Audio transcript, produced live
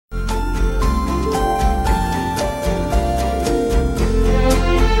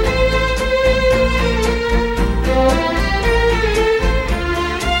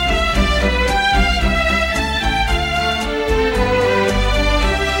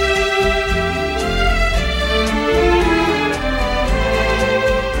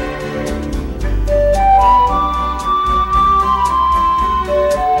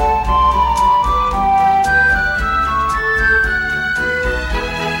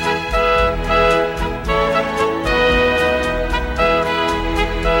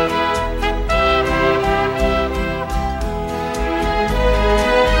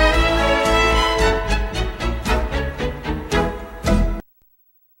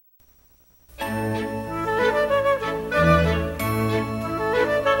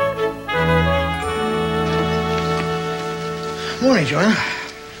morning, Joanna.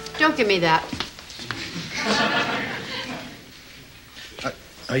 Don't give me that.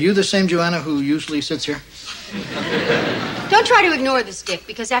 Are you the same Joanna who usually sits here? Don't try to ignore this, Dick,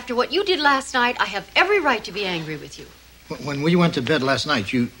 because after what you did last night, I have every right to be angry with you. When we went to bed last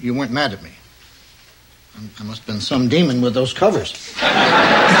night, you weren't mad at me. I must have been some demon with those covers.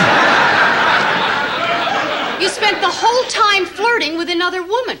 You spent the whole time flirting with another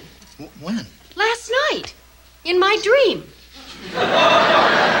woman. When? Last night. In my dream.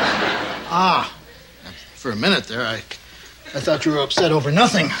 Ah. For a minute there, I thought you were upset over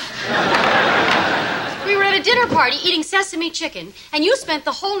nothing. We were at a dinner party eating sesame chicken, and you spent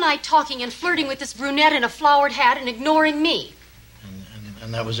the whole night talking and flirting with this brunette in a flowered hat and ignoring me.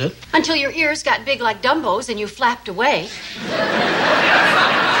 And that was it? Until your ears got big like Dumbo's and you flapped away.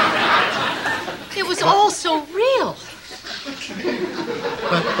 It was all so real.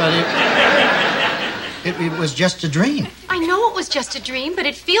 But it was just a dream. I know it was just a dream, but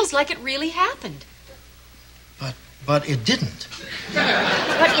it feels like it really happened. But it didn't.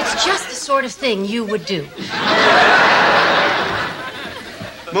 But it's just the sort of thing you would do.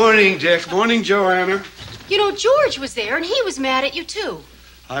 Morning, Dick. Morning, Joanna. You know, George was there, and he was mad at you, too.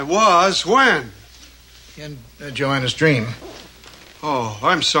 I was? When? In Joanna's dream. Oh,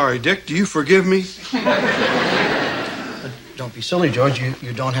 I'm sorry, Dick. Do you forgive me? Don't be silly, George.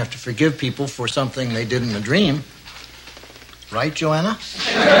 You don't have to forgive people for something they did in a dream. Right, Joanna?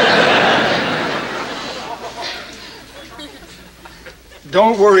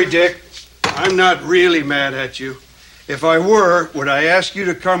 Don't worry, Dick. I'm not really mad at you. If I were, would I ask you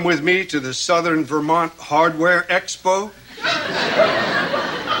to come with me to the Southern Vermont Hardware Expo?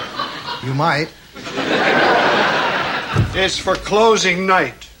 You might. It's for closing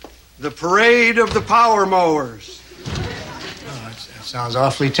night. The parade of the power mowers. Oh, that sounds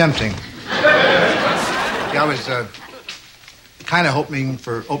awfully tempting. Yeah, I was kind of hoping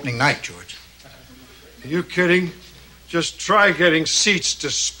for opening night, George. Are you kidding? Just try getting seats to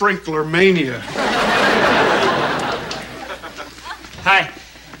Sprinkler Mania. Hi,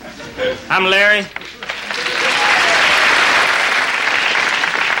 I'm Larry.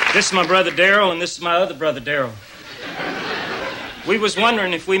 This is my brother Darryl, and this is my other brother Darryl. We was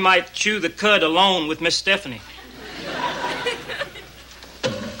wondering if we might chew the cud alone with Miss Stephanie.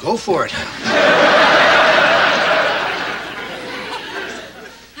 Go for it.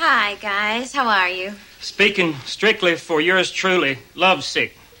 Hi, guys. How are you? Speaking strictly for yours truly,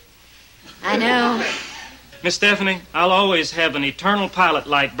 lovesick. I know. Miss Stephanie, I'll always have an eternal pilot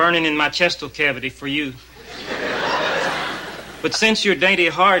light burning in my chestal cavity for you. But since your dainty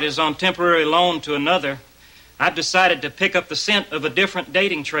heart is on temporary loan to another, I've decided to pick up the scent of a different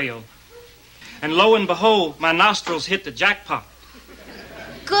dating trail. And lo and behold, my nostrils hit the jackpot.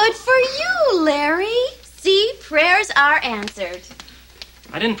 Good for you, Larry. See, prayers are answered.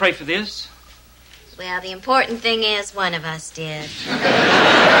 I didn't pray for this. Well, the important thing is one of us did.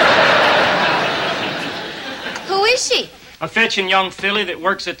 Who is she? A fetching young filly that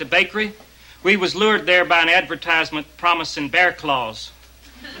works at the bakery. We was lured there by an advertisement promising bear claws.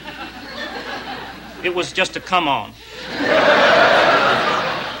 It was just a come-on.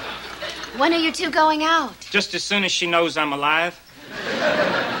 When are you two going out? Just as soon as she knows I'm alive.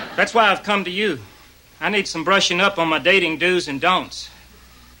 That's why I've come to you. I need some brushing up on my dating do's and don'ts.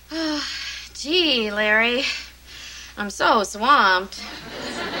 Oh, gee, Larry. I'm so swamped.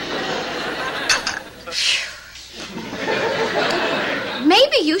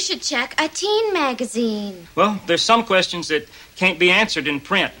 Maybe you should check a teen magazine. Well, there's some questions that can't be answered in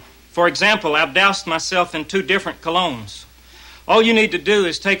print. For example, I've doused myself in 2 different colognes. All you need to do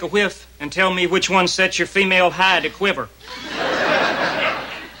is take a whiff and tell me which one sets your female hide to quiver.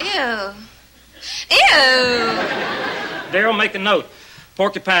 Ew. Ew. Darryl, make a note.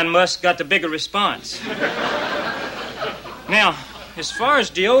 Porcupine musk got the bigger response. Now, as far as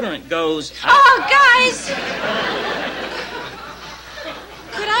deodorant goes... Oh, guys!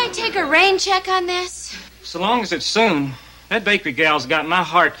 Could I take a rain check on this? So long as it's soon, that bakery gal's got my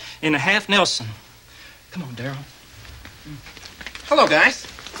heart in a half Nelson. Come on, Darryl. Hello, guys.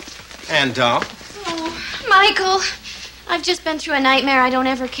 And Doll. Oh, Michael, I've just been through a nightmare I don't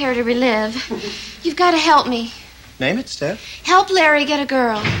ever care to relive. You've got to help me. Name it, Steph. Help Larry get a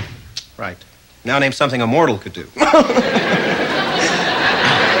girl. Right. Now name something a mortal could do.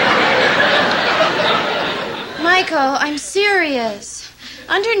 Michael, I'm serious.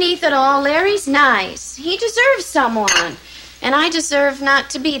 Underneath it all, Larry's nice. He deserves someone. And I deserve not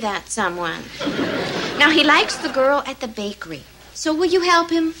to be that someone. Now, he likes the girl at the bakery. So will you help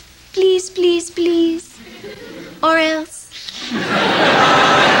him? Please, please, please. Or else?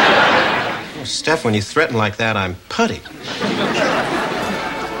 Oh, Steph, when you threaten like that, I'm putty.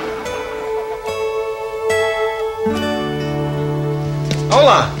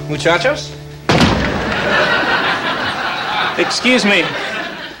 Hola, muchachos. Excuse me,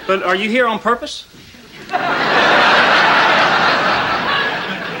 but are you here on purpose?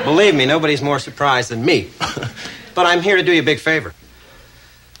 Believe me, nobody's more surprised than me. But I'm here to do you a big favor.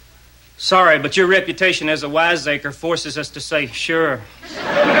 Sorry, but your reputation as a wiseacre forces us to say sure.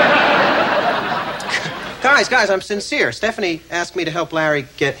 Guys, I'm sincere. Stephanie asked me to help Larry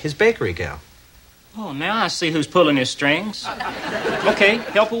get his bakery gal. Oh, now I see who's pulling his strings. Okay,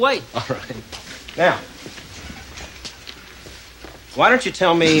 help away. All right. Now, why don't you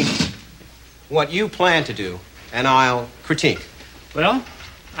tell me what you plan to do, and I'll critique. Well,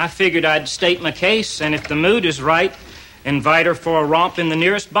 I figured I'd state my case, and if the mood is right, invite her for a romp in the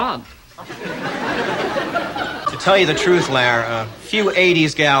nearest bog. To tell you the truth, Larry, a few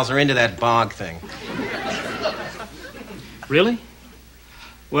 80s gals are into that bog thing. Really?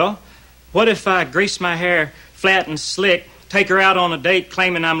 Well, what if I grease my hair flat and slick, take her out on a date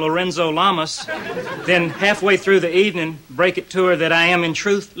claiming I'm Lorenzo Lamas, then halfway through the evening break it to her that I am in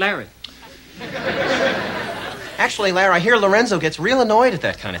truth Larry? Actually, Larry, I hear Lorenzo gets real annoyed at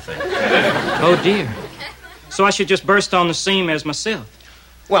that kind of thing. Oh, dear. So I should just burst on the scene as myself.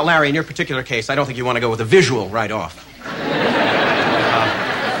 Well, Larry, in your particular case, I don't think you want to go with a visual right off.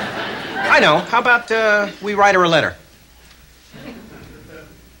 I know. How about we write her a letter?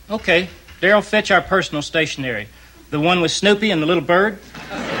 Okay. Daryl, fetch our personal stationery. The one with Snoopy and the little bird.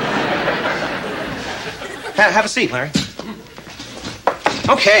 Have a seat, Larry.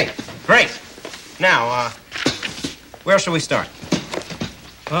 Okay, great. Now, where shall we start?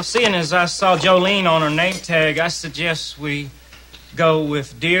 Well, seeing as I saw Jolene on her name tag, I suggest we go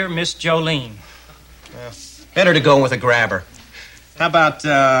with Dear Miss Jolene. Better to go with a grabber. How about,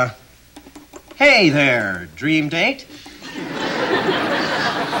 hey there, dream date?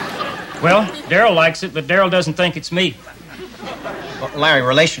 Well, Daryl likes it, but Daryl doesn't think it's me. Well, Larry,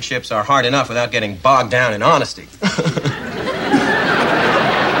 relationships are hard enough without getting bogged down in honesty.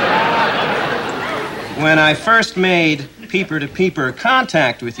 When I first made peeper-to-peeper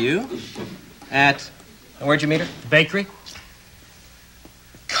contact with you at, where'd you meet her? Bakery?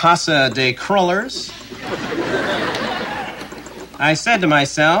 Casa de Crullers. I said to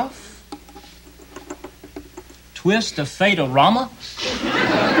myself, Twist of Fate-O-Rama?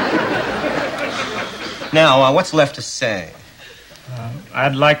 Now, what's left to say?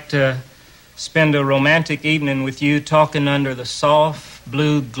 I'd like to spend a romantic evening with you talking under the soft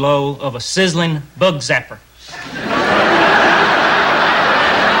blue glow of a sizzling bug zapper.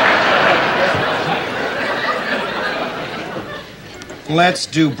 Let's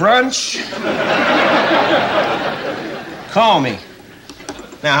do brunch. Call me.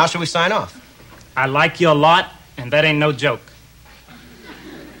 Now, how should we sign off? I like you a lot, and that ain't no joke.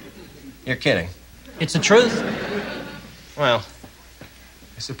 You're kidding. It's the truth. Well,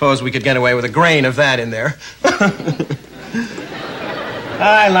 I suppose we could get away with a grain of that in there.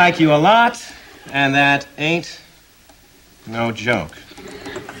 I like you a lot, and that ain't no joke.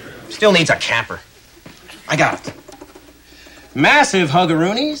 Still needs a capper. I got it. Massive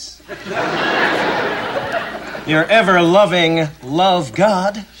huggaroonies. Your ever-loving love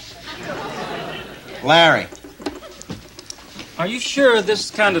God, Larry. Are you sure this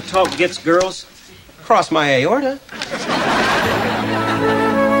kind of talk gets girls? Cross my aorta.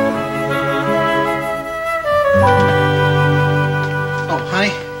 Oh,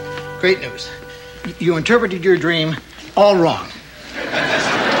 honey, great news. You interpreted your dream all wrong.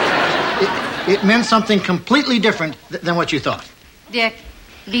 It meant something completely different than what you thought. Dick,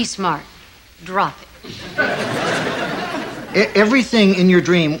 be smart. Drop it. Everything in your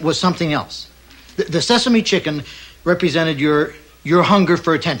dream was something else. The sesame chicken represented your hunger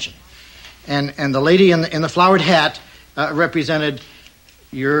for attention. And the lady in the flowered hat represented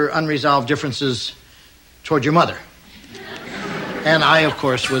your unresolved differences toward your mother. And I, of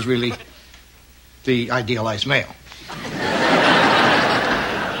course, was really the idealized male.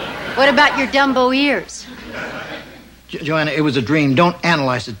 What about your Dumbo ears? Joanna, it was a dream. Don't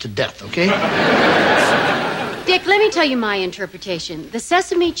analyze it to death, okay? Dick, let me tell you my interpretation. The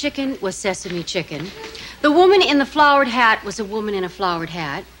sesame chicken was sesame chicken. The woman in the flowered hat was a woman in a flowered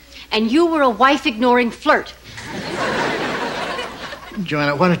hat. And you were a wife-ignoring flirt.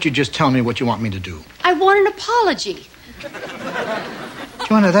 Joanna, why don't you just tell me what you want me to do? I want an apology.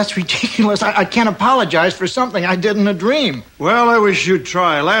 Joanna, that's ridiculous. I can't apologize for something I did in a dream. Well, I wish you'd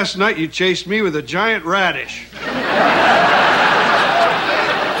try. Last night you chased me with a giant radish. Oh,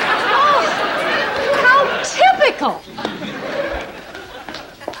 how typical.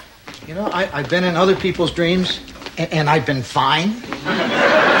 You know, I've been in other people's dreams, and I've been fine.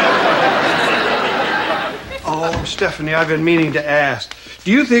 Oh, Stephanie, I've been meaning to ask.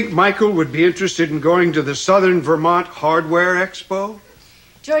 Do you think Michael would be interested in going to the Southern Vermont Hardware Expo?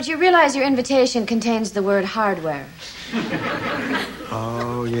 George, you realize your invitation contains the word hardware.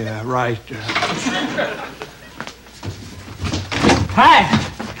 Oh, yeah, right. Hi!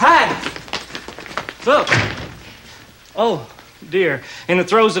 Look. Oh, dear. In the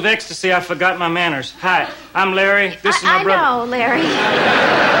throes of ecstasy, I forgot my manners. Hi, I'm Larry. This is my brother. I know, Larry.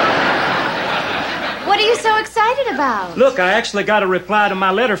 What are you so excited about? Look, I actually got a reply to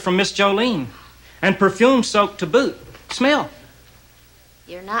my letter from Miss Jolene. And perfume soaked to boot. Smell.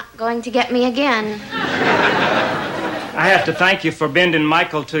 You're not going to get me again. I have to thank you for bending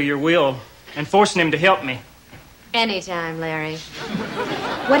Michael to your will and forcing him to help me. Anytime, Larry.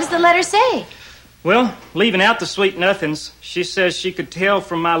 What does the letter say? Well, leaving out the sweet nothings, she says she could tell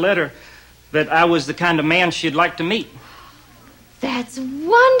from my letter that I was the kind of man she'd like to meet. That's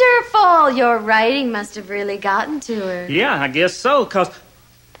wonderful. Your writing must have really gotten to her. Yeah, I guess so, 'cause...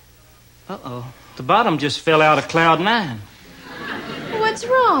 Uh-oh. The bottom just fell out of cloud 9. What's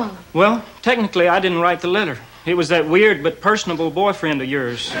wrong? Well, technically, I didn't write the letter. It was that weird but personable boyfriend of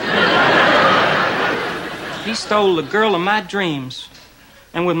yours. He stole the girl of my dreams.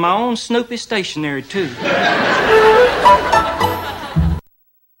 And with my own Snoopy stationery, too.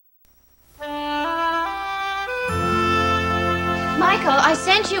 Michael, I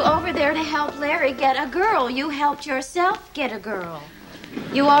sent you over there to help Larry get a girl. You helped yourself get a girl.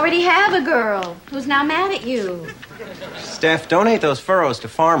 You already have a girl who's now mad at you. Steph, donate those furrows to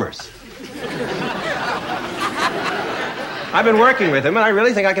farmers. I've been working with him, and I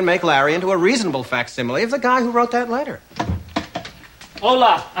really think I can make Larry into a reasonable facsimile of the guy who wrote that letter.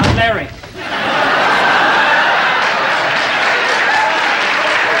 Hola, I'm Larry.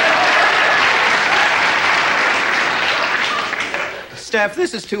 Steph,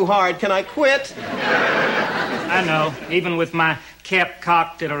 this is too hard. Can I quit? I know. Even with my cap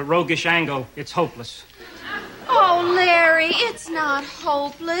cocked at a roguish angle, it's hopeless. Oh, Larry, it's not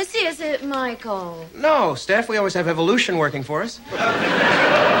hopeless, is it, Michael? No, Steph, we always have evolution working for us.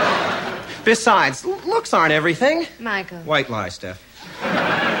 Besides, looks aren't everything. Michael. White lie, Steph.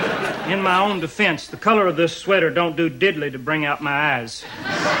 In my own defense, the color of this sweater don't do diddly to bring out my eyes.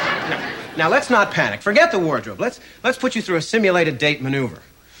 Now, let's not panic. Forget the wardrobe. Let's put you through a simulated date maneuver.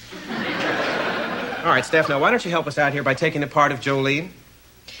 All right, Steph, now why don't you help us out here by taking the part of Jolene?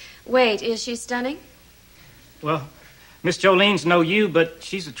 Wait, is she stunning? Well, Miss Jolene's no you, but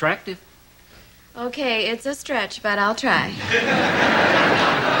she's attractive. Okay, it's a stretch, but I'll try.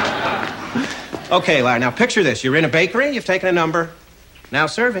 Okay, Larry, now picture this. You're in a bakery, you've taken a number. Now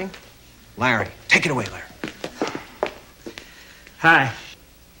serving. Larry, take it away, Larry. Hi,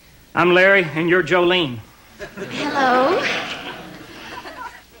 I'm Larry, and you're Jolene. Hello.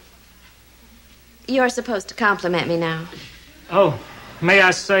 You're supposed to compliment me now. Oh, may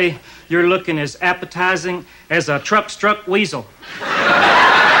I say you're looking as appetizing as a truck-struck weasel.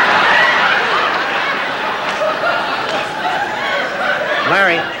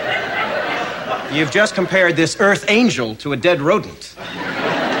 Larry, you've just compared this earth angel to a dead rodent.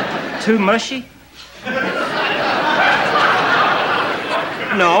 Too mushy?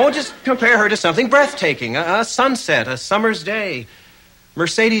 No, just compare her to something breathtaking. A sunset, a summer's day,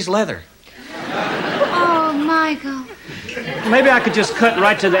 Mercedes leather. Oh, Michael. Maybe I could just cut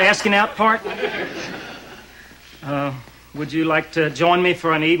right to the asking out part. Would you like to join me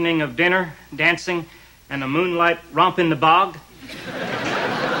for an evening of dinner, dancing, and a moonlight romp in the bog?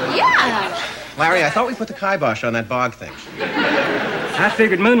 Yeah. Larry, I thought we put the kibosh on that bog thing. I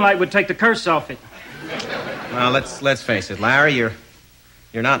figured moonlight would take the curse off it. Well, let's face it, Larry, you're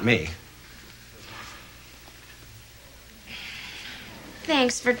not me.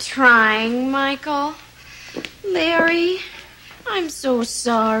 Thanks for trying, Michael. Larry, I'm so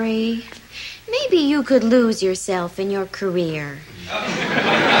sorry. Maybe you could lose yourself in your career.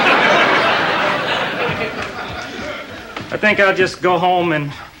 I think I'll just go home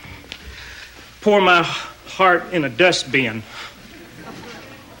and pour my heart in a dustbin.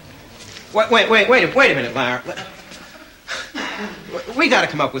 Wait a minute, Larry. We got to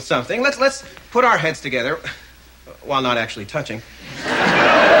come up with something. Let's put our heads together, while not actually touching,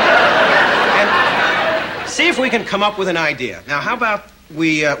 and see if we can come up with an idea. Now, how about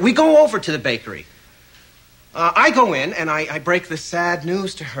we go over to the bakery? I go in and I break the sad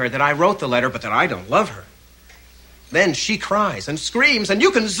news to her that I wrote the letter, but that I don't love her. Then she cries and screams, and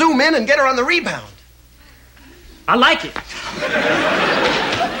you can zoom in and get her on the rebound. I like it.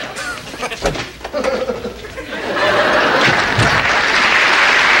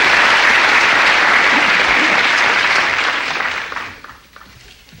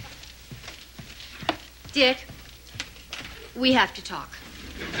 have to talk.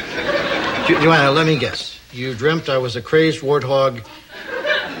 Joanna, let me guess. You dreamt I was a crazed warthog,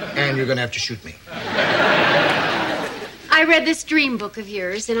 and you're going to have to shoot me. I read this dream book of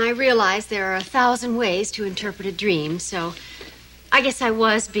yours, and I realized there are 1,000 ways to interpret a dream, so I guess I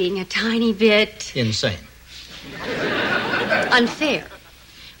was being a tiny bit... insane. Unfair.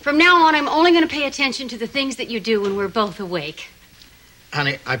 From now on, I'm only going to pay attention to the things that you do when we're both awake.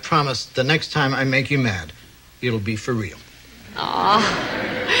 Honey, I promise the next time I make you mad, it'll be for real. Aw,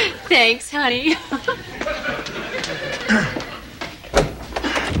 thanks, honey.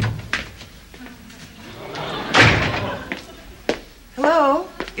 Hello,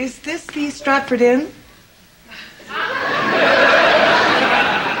 is this the Stratford Inn?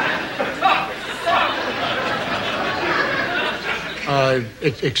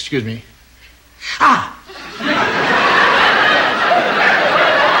 Excuse me.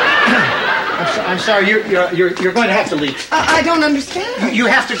 I'm sorry. You're going to have to leave. I don't understand. You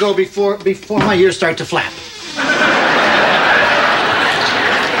have to go before my ears start to flap.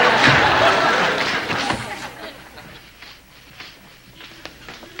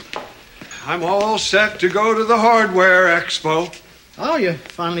 I'm all set to go to the hardware expo. Oh, you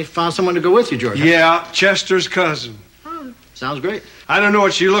finally found someone to go with you, George. Yeah, Chester's cousin. Sounds great. I don't know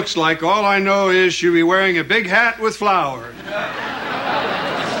what she looks like. All I know is she'll be wearing a big hat with flowers.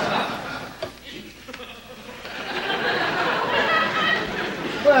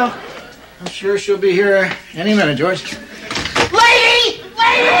 Well, I'm sure she'll be here any minute, George. Lady!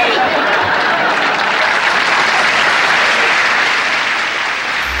 Lady!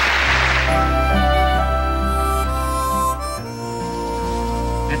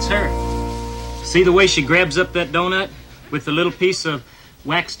 That's her. See the way she grabs up that donut with the little piece of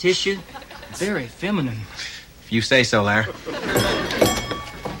wax tissue? Very feminine. If you say so, Larry.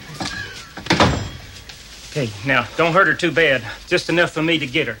 Okay, now, don't hurt her too bad. Just enough for me to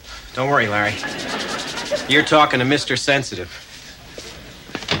get her. Don't worry, Larry. You're talking to Mr. Sensitive.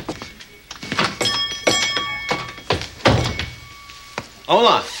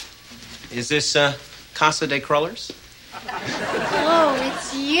 Olaf, is this Casa de Crullers? Oh,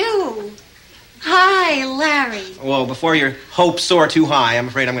 it's you. Hi, Larry. Well, before your hopes soar too high, I'm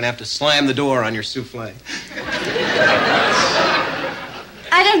afraid I'm going to have to slam the door on your souffle.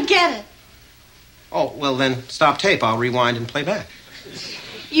 I don't get it. Oh, well, then stop tape. I'll rewind and play back.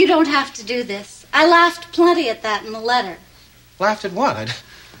 You don't have to do this. I laughed plenty at that in the letter. Laughed at what?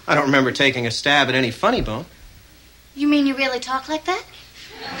 I don't remember taking a stab at any funny bone. You mean you really talk like that?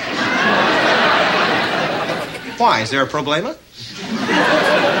 Why? Is there a problema?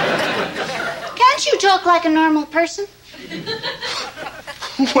 Can't you talk like a normal person?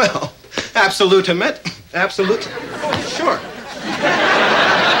 Well, absolutamente. Absolute. Sure.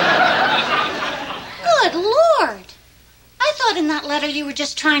 Good Lord. I thought in that letter you were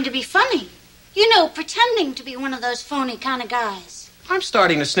just trying to be funny. You know, pretending to be one of those phony kind of guys. I'm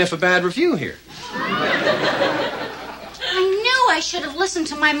starting to sniff a bad review here. I knew I should have listened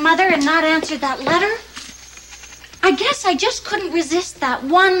to my mother and not answered that letter. I guess I just couldn't resist that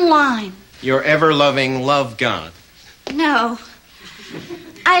one line. Your ever-loving love God. No.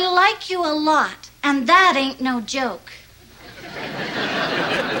 I like you a lot, and that ain't no joke.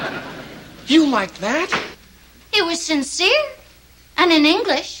 You like that? It was sincere, and in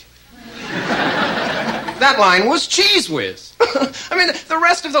English. That line was cheese whiz. I mean, the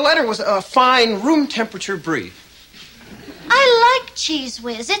rest of the letter was a fine room temperature brief. I like Cheese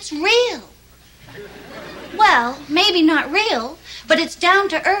Whiz. It's real. Well, maybe not real, but it's down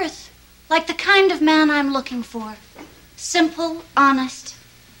to earth, like the kind of man I'm looking for. Simple, honest.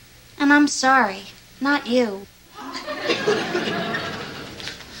 And I'm sorry, not you.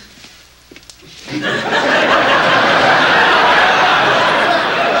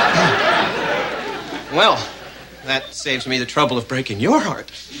 Well, that saves me the trouble of breaking your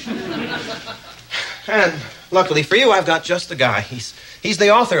heart. And luckily for you, I've got just the guy. He's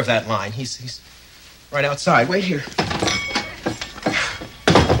the author of that line. He's right outside. Wait here.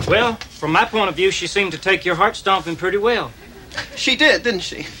 Well, from my point of view, she seemed to take your heart stomping pretty well. She did, didn't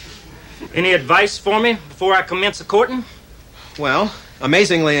she? Any advice for me before I commence a courting? Well,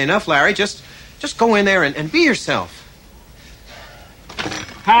 amazingly enough, Larry, just go in there and be yourself.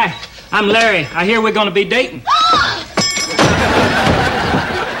 Hi, I'm Larry. I hear we're going to be dating.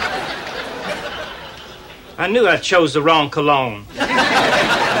 I knew I chose the wrong cologne.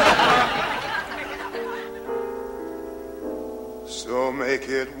 So make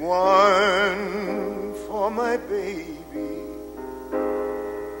it one for my baby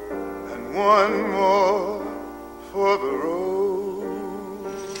and one more for the road.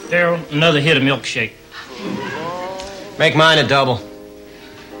 Daryl, another hit of milkshake. Make mine a double.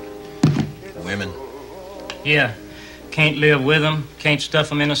 Women. Yeah. Can't live with them, can't stuff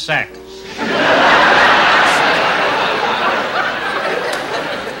them in a sack.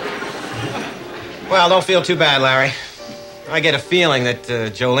 Well, don't feel too bad, Larry. I get a feeling that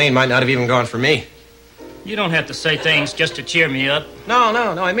Jolene might not have even gone for me. You don't have to say things just to cheer me up. No,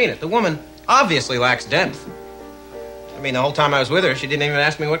 I mean it. The woman obviously lacks depth. I mean, the whole time I was with her, she didn't even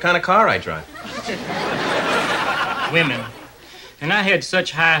ask me what kind of car I drive. Women. And I had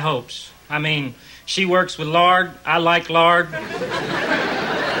such high hopes. I mean, she works with lard, I like lard.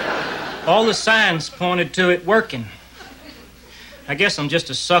 All the signs pointed to it working. I guess I'm just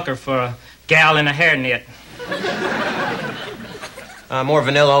a sucker for a gal in a hairnet. More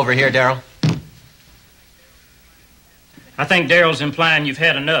vanilla over here, Darryl. I think Daryl's implying you've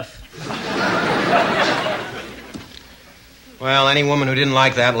had enough. Well, any woman who didn't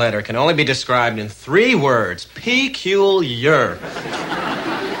like that letter can only be described in 3 words. Peculiar.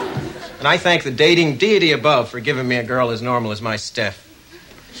 And I thank the dating deity above for giving me a girl as normal as my Steph.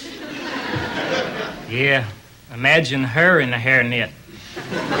 Yeah, imagine her in a hairnet.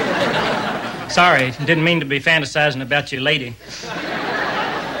 Sorry, didn't mean to be fantasizing about your lady.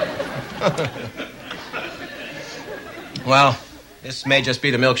 Well, this may just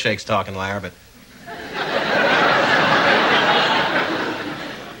be the milkshakes talking, Larry, but...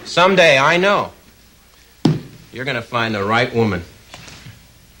 someday, I know, you're going to find the right woman.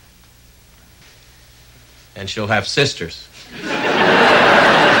 And she'll have sisters.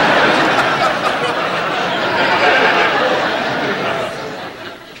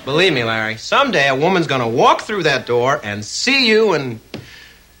 Believe me, Larry, someday a woman's going to walk through that door and see you and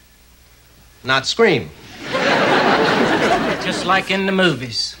not scream. Just like in the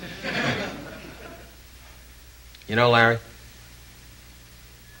movies. You know, Larry,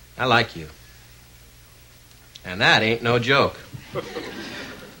 I like you. And that ain't no joke.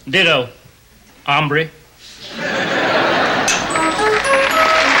 Ditto, hombre.